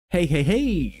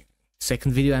Hey!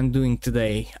 Second video I'm doing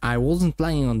today. I wasn't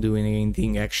planning on doing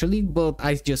anything actually, but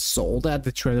I just saw that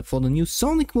the trailer for the new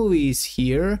Sonic movie is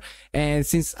here, and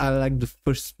since I like the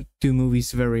first two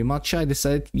movies very much, I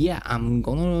decided, yeah, I'm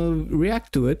gonna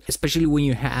react to it, especially when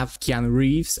you have Keanu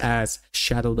Reeves as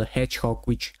Shadow the Hedgehog,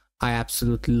 which I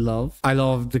absolutely love. I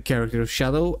love the character of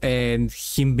Shadow, and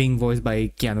him being voiced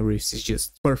by Keanu Reeves is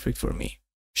just perfect for me.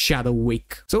 Shadow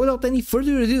Wick. So without any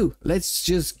further ado, let's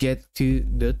just get to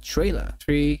the trailer.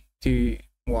 3, 2,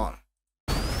 1.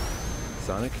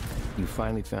 Sonic, you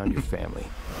finally found your family.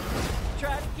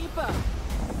 Try to keep up.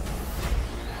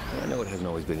 I know it hasn't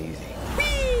always been easy,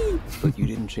 but you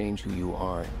didn't change who you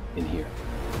are in here.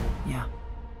 Yeah,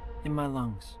 in my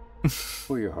lungs.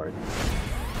 Or your heart.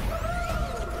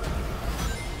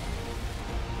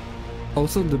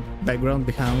 Also, the background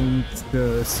behind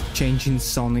the change in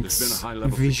Sonic's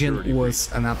vision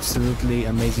was an absolutely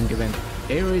amazing event.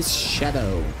 There is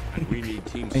Shadow, We need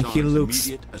Team and he Sonic's looks...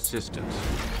 immediate assistance.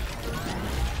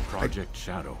 Project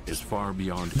Shadow is far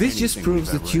beyond. This just anything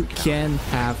proves we've that ever you encountered. can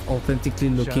have authentically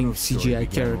looking Shadow's story CGI began a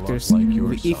lot characters like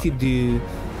yours, if you Sonic. do your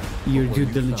But due when you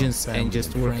found diligence family and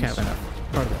just and work friends,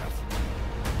 hard enough.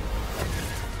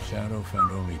 Shadow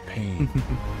found only pain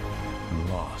and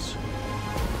loss.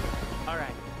 All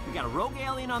right, we got a rogue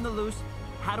alien on the loose.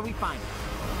 How do we find it?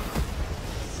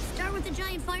 Start with the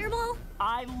giant fireball?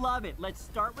 I love it. Let's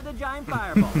start with a giant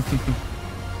fireball.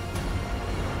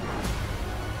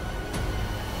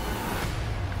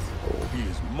 He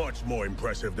is much more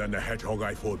impressive than the Hedgehog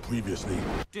I fought previously.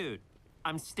 Dude,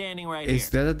 I'm standing right Is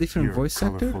here. that a different voice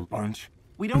actor? Bunch.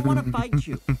 We don't want to fight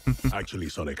you. Actually,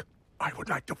 Sonic, I would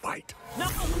like to fight. No,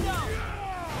 no!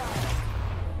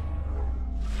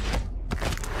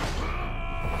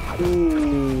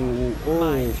 Ooh,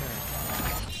 My oh.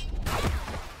 turn.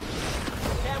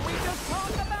 Can we just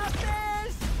talk about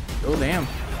this? Oh, damn.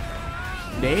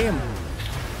 Damn.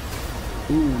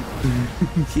 Ooh.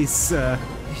 He's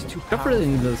too tougher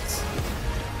than he looks.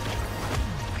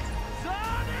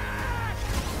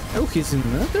 Oh, he's in the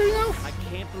military now? I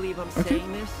can't believe I'm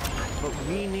saying this, but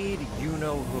we need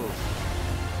you-know-who.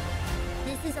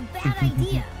 This is a bad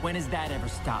idea. When has that ever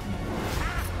stopped me?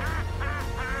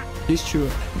 He's true.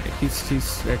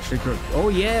 He's actually good. Oh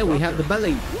yeah, we have the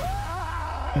belly.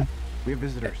 We have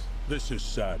visitors. This is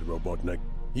sad, Robotnik.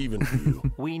 Even for you.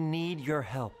 We need your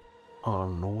help.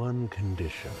 On one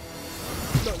condition.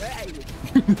 Do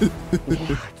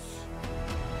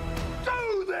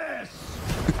this!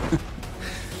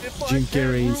 Jim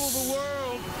Carrey's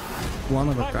one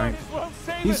of a kind.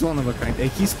 He's one of a kind.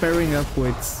 And he's pairing up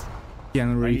with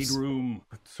Keanu Reeves. room.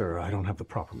 But, sir, I don't have the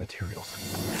proper materials.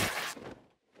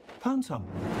 Found some.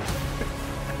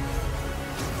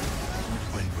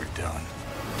 When we're done,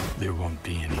 there won't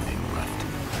be anything left.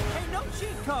 Hey, no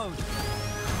cheat code!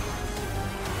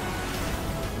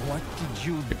 What did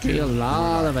you do? Okay, a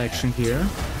lot of action here.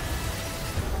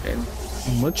 And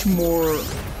much more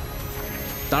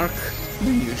dark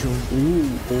than usual.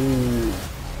 Ooh, oh.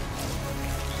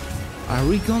 Are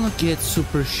we gonna get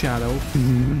Super Shadow?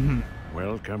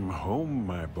 Welcome home,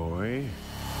 my boy.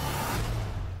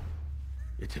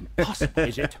 It's impossible,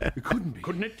 is it? It couldn't be.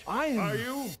 Couldn't it? Are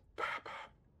you?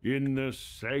 In the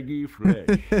saggy flesh.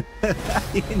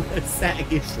 In the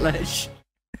saggy flesh.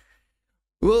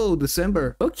 Whoa,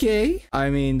 December. Okay.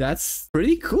 I mean, that's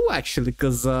pretty cool, actually,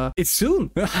 because it's soon.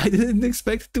 I didn't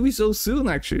expect it to be so soon,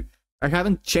 actually. I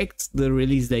haven't checked the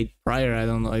release date prior. I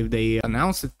don't know if they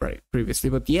announced it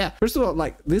previously, but yeah. First of all,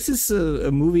 like, this is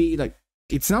a movie, like,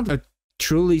 it's not a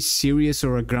truly serious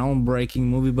or a groundbreaking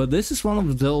movie, but this is one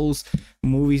of those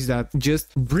movies that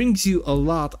just brings you a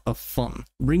lot of fun,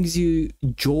 brings you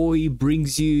joy,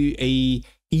 brings you a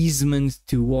easement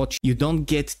to watch. You don't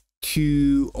get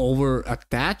too over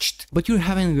attached, but you're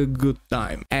having a good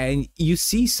time, and you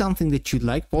see something that you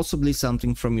like, possibly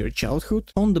something from your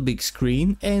childhood, on the big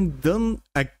screen, and done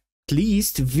at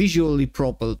least visually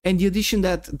proper. And the addition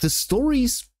that the story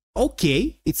is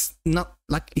okay, it's not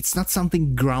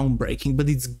something groundbreaking, but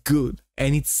it's good,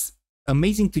 and it's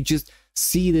amazing to just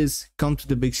see this come to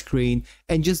the big screen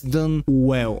and just done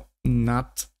well.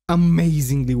 Not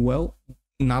amazingly well,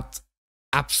 not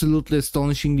absolutely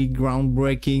astonishingly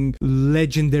groundbreaking,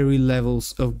 legendary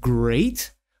levels of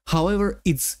great. However,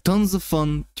 it's tons of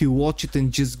fun to watch it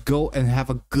and just go and have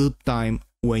a good time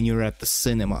when you're at the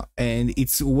cinema, and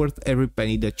it's worth every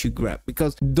penny that you grab,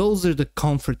 because those are the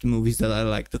comfort movies that I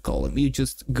like to call them. You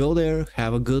just go there,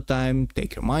 have a good time,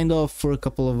 take your mind off for a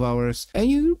couple of hours, and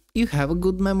you have a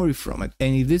good memory from it.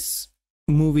 And if this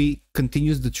movie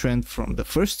continues the trend from the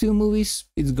first two movies,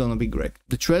 it's gonna be great.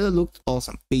 The trailer looked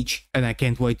awesome, peach, and I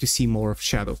can't wait to see more of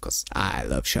Shadow, because I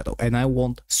love Shadow, and I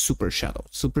want Super Shadow.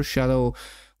 Super Shadow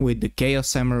with the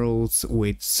Chaos Emeralds,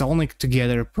 with Sonic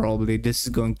together, probably. This is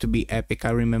going to be epic.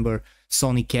 I remember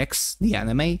Sonic X, the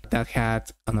anime, that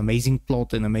had an amazing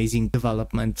plot and amazing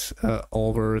development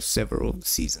over several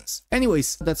seasons.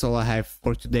 Anyways, that's all I have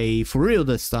for today, for real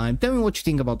this time. Tell me what you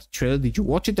think about the trailer. Did you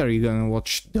watch it? Are you gonna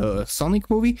watch the Sonic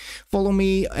movie? Follow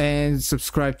me and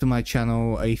subscribe to my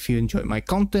channel if you enjoy my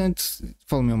content.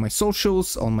 Follow me on my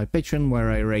socials, on my Patreon, where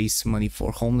I raise money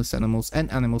for homeless animals and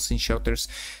animals in shelters.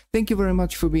 Thank you very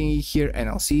much for being here, and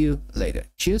I'll see you later.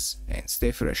 Cheers and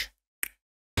stay fresh.